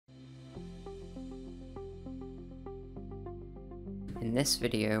In this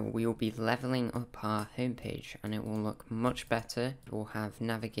video, we will be leveling up our homepage and it will look much better. We'll have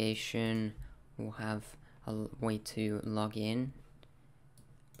navigation, we'll have a way to log in,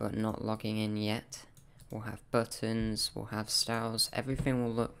 but not logging in yet. We'll have buttons, we'll have styles, everything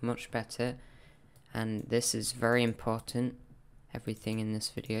will look much better. And this is very important, everything in this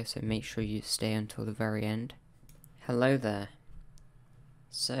video, so make sure you stay until the very end. Hello there.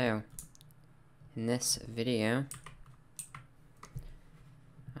 So, in this video,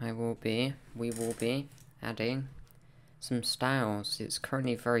 we will be adding some styles. It's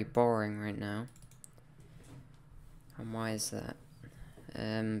currently very boring right now. And why is that?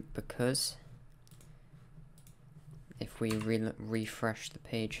 Because if we refresh the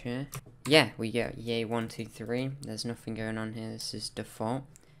page here, yeah, we get yay 1, 2, 3. There's nothing going on here. This is default.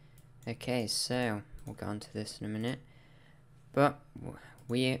 Okay, so we'll get onto this in a minute. But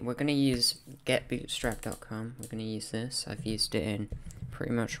we're gonna use getbootstrap.com. We're gonna use this. I've used it in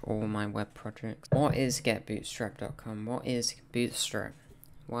pretty much all my web projects. What is getbootstrap.com? What is Bootstrap?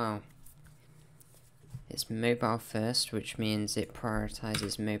 Wow. It's mobile first, which means it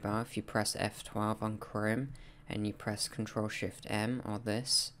prioritizes mobile. If you press F12 on Chrome and you press Ctrl-Shift-M or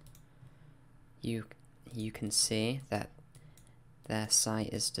this, you can see that their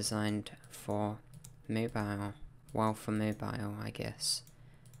site is designed for mobile. Well, for mobile, I guess.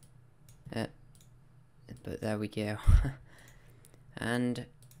 But there we go. And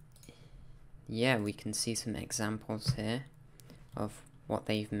yeah, we can see some examples here of what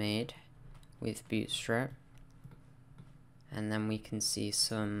they've made with Bootstrap. And then we can see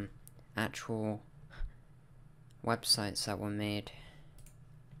some actual websites that were made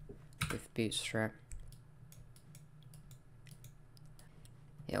with Bootstrap.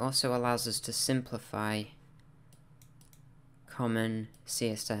 It also allows us to simplify common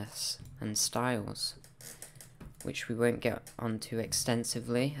CSS and styles, which we won't get onto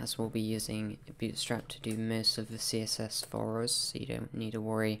extensively, as we'll be using Bootstrap to do most of the CSS for us, so you don't need to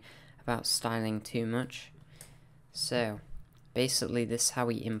worry about styling too much. So basically this is how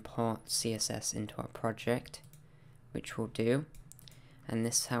we import CSS into our project, which we'll do, and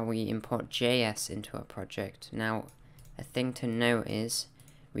this is how we import JS into our project. Now, a thing to note is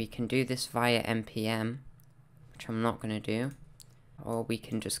we can do this via npm, which I'm not going to do, or we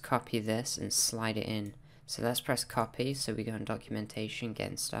can just copy this and slide it in. So let's press copy, so we go on documentation,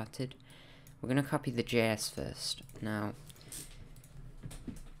 getting started. We're going to copy the JS first. Now,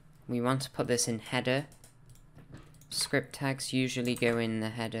 we want to put this in header. Script tags usually go in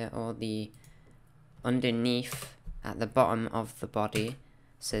the header or the underneath at the bottom of the body,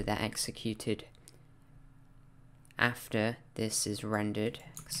 so they're executed after this is rendered,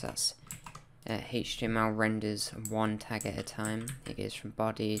 because that's HTML renders one tag at a time. It goes from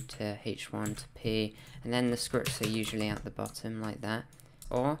body to H1 to P, and then the scripts are usually at the bottom like that.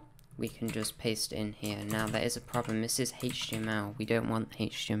 Or we can just paste it in here. Now there is a problem. This is HTML. We don't want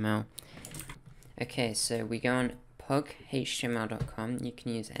HTML. Okay, so we go on pughtml.com. You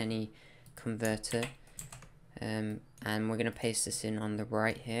can use any converter, and we're going to paste this in on the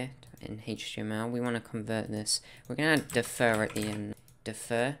right here in HTML. We want to convert this. We're going to add defer at the end.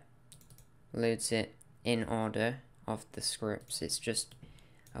 Defer loads it in order of the scripts. It's just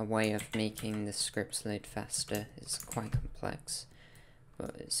a way of making the scripts load faster. It's quite complex,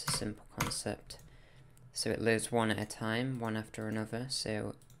 but it's a simple concept. So it loads one at a time, one after another,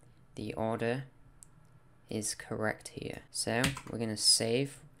 so the order is correct here. So we're going to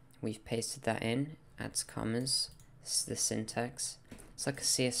save. We've pasted that in, adds commas. This is the syntax. It's like a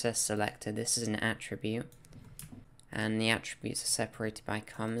CSS selector. This is an attribute, and the attributes are separated by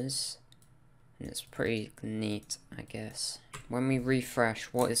commas. And it's pretty neat, I guess. When we refresh,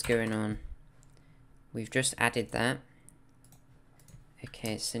 what is going on? We've just added that.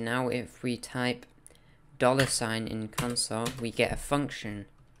 Okay, so now if we type $sign in console, we get a function.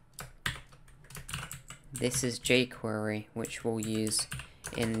 This is JQuery, which we'll use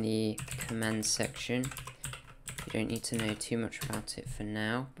in the command section. You don't need to know too much about it for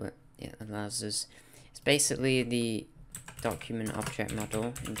now, but it allows us. It's basically the document object model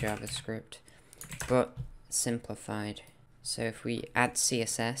in JavaScript, but simplified. So if we add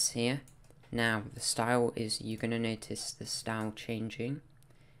CSS here, now the style is, you're going to notice the style changing,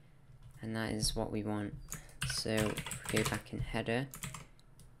 and that is what we want. So if we go back in header,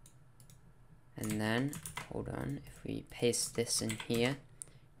 and then, hold on, if we paste this in here,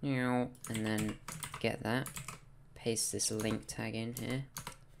 and then get that, paste this link tag in here.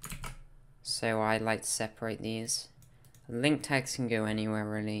 So I like to separate these. Link tags can go anywhere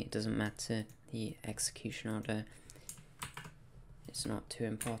really, it doesn't matter. The execution order, it's not too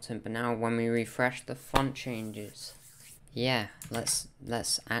important. But now when we refresh, the font changes. yeah, let's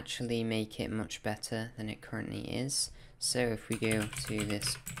actually make it much better than it currently is. So if we go to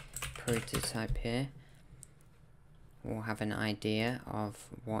this prototype here, we'll have an idea of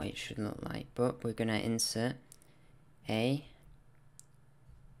what it should look like. But we're going to insert a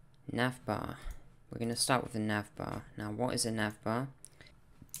navbar. We're going to start with the navbar. Now, what is a navbar?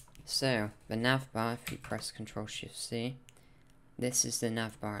 So, the navbar, if we press Ctrl-Shift-C, this is the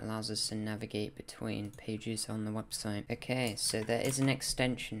navbar. It allows us to navigate between pages on the website. Okay, so there is an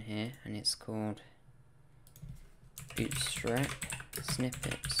extension here, and it's called Bootstrap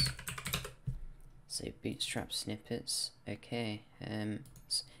Snippets. So Bootstrap Snippets. Okay,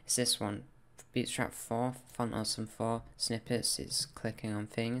 it's this one. Bootstrap 4, Font Awesome 4, Snippets, it's clicking on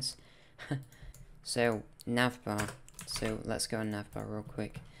things. So, navbar. So, let's go on navbar real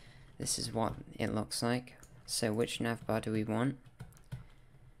quick. This is what it looks like. So, which navbar do we want?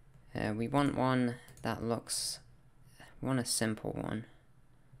 We want one that looks... we want a simple one.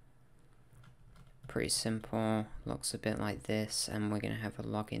 Pretty simple, looks a bit like this, and we're going to have a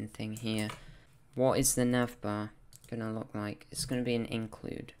login thing here. What is the navbar going to look like? It's going to be an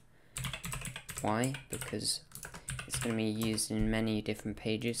include. Why? Because it's going to be used in many different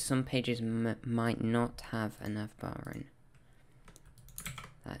pages. Some pages might not have a navbar in.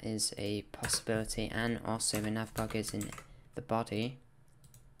 That is a possibility, and also the navbar goes in the body,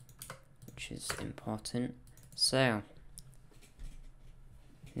 which is important. So,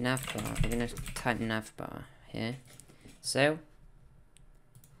 navbar, we're going to type navbar here. So,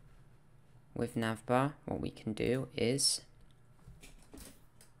 with navbar, what we can do is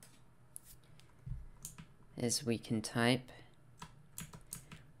we can type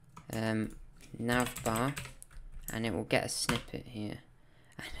navbar, and it will get a snippet here,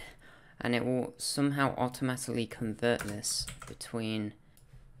 and it will somehow automatically convert this between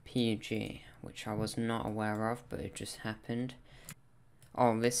PUG, which I was not aware of, but it just happened.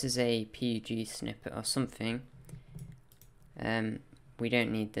 Oh, this is a PUG snippet or something. We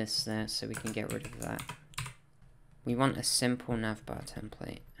don't need this there, so we can get rid of that. We want a simple navbar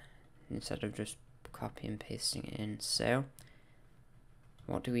template instead of just copy and pasting it in. So,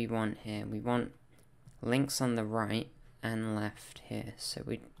 what do we want here? We want links on the right and left here. So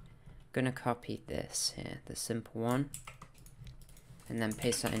we're going to copy this here, the simple one, and then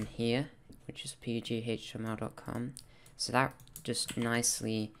paste that in here, which is pughtml.com. So that just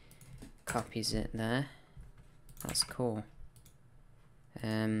nicely copies it there. That's cool.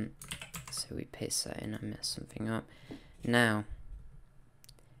 So we paste that in. I messed something up. Now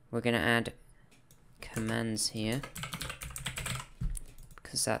we're going to add commands here,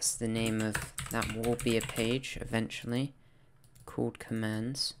 because that's the name of that will be a page eventually called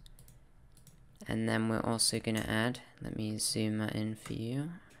commands. And then we're also going to add, let me zoom that in for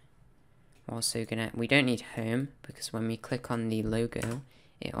you. We're also going to, we don't need home, because when we click on the logo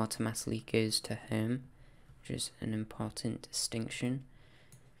it automatically goes to home, which is an important distinction.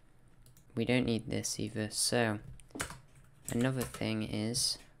 We don't need this either. So another thing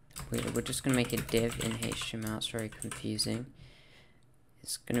is we're just going to make a div in HTML. It's very confusing.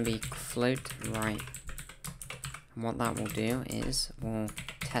 It's going to be float right, and what that will do is we'll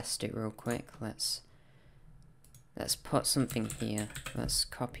test it real quick. Let's put something here. Let's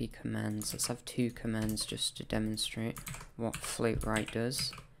copy commands. Let's have two commands just to demonstrate what float right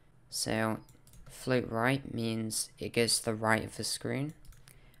does. So float right means it goes to the right of the screen.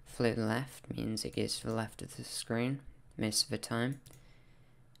 Float left means it goes to the left of the screen most of the time.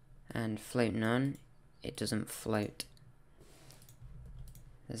 And float none, it doesn't float.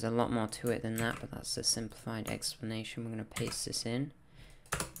 There's a lot more to it than that, but that's a simplified explanation. We're going to paste this in.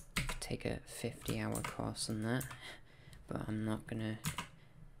 Could take a 50-hour course on that, but I'm not going to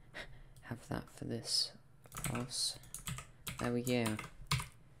have that for this course. There we go.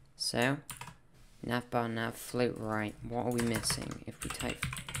 So, navbar nav float right. What are we missing? If we type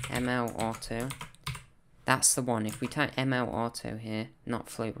ML auto, that's the one. If we type ML auto here, not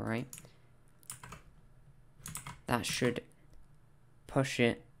float right, that should push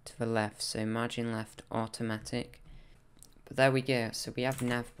it to the left. So margin left automatic. But there we go. So we have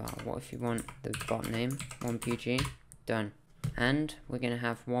navbar. What if you want the bot name? 1pg. Done. And we're going to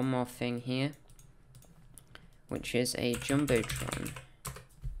have one more thing here, which is a Jumbotron.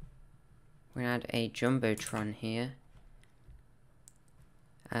 We're going to add a Jumbotron here.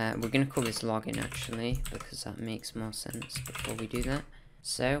 We're going to call this login actually, because that makes more sense before we do that.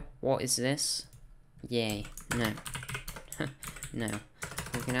 So, what is this? Yay. No. No.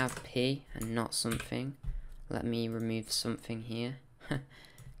 We're going to have P and not something. Let me remove something here,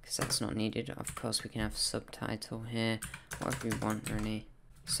 because that's not needed. Of course, we can have subtitle here. Whatever we want, really.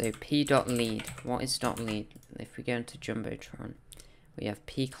 So p.lead, what is .lead? If we go into Jumbotron, we have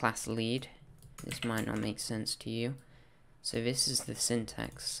p class lead. This might not make sense to you. So this is the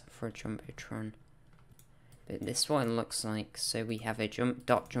syntax for a Jumbotron. But this is what it looks like. So we have a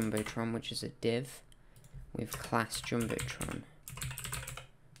 .Jumbotron, which is a div with class Jumbotron.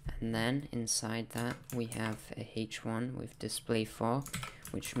 And then inside that we have a h1 with display4,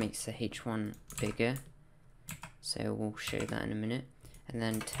 which makes the h1 bigger. So we'll show that in a minute. And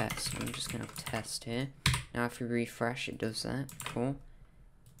then test. I'm just going to have test here. Now if we refresh, it does that. Cool.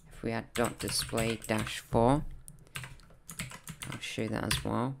 If we add .display-4, I'll show that as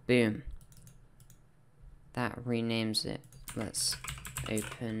well. Boom. That renames it. Let's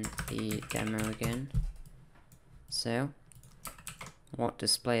open the demo again. So, what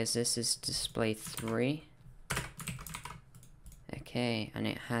display is this? Is display 3. Okay, and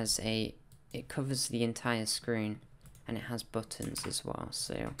it covers the entire screen, and it has buttons as well.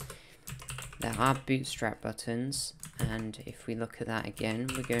 So there are Bootstrap buttons, and if we look at that again,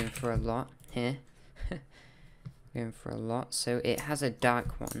 we're going for a lot here. Going for a lot. So it has a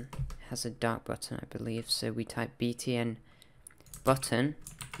dark one. It has a dark button, I believe. So we type btn button,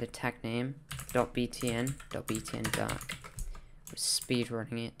 the tag name, .btn dark. We're speed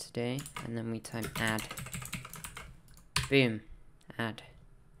running it today, and then we type add. Boom, add.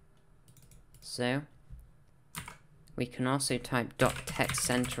 So we can also type .text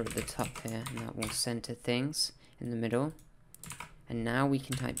center at the top here, and that will center things in the middle. And now we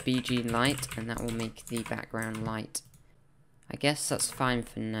can type bg light, and that will make the background light. I guess that's fine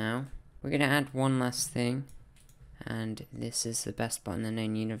for now. We're going to add one last thing, and this is the best spot in the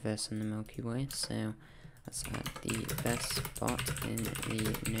known universe on the Milky Way. So let's add the best spot in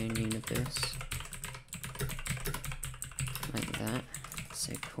the known universe, like that.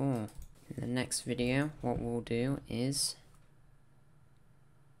 So cool. In the next video, what we'll do is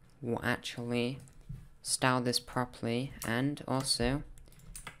we'll actually style this properly, and also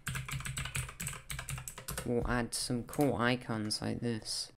we'll add some cool icons like this.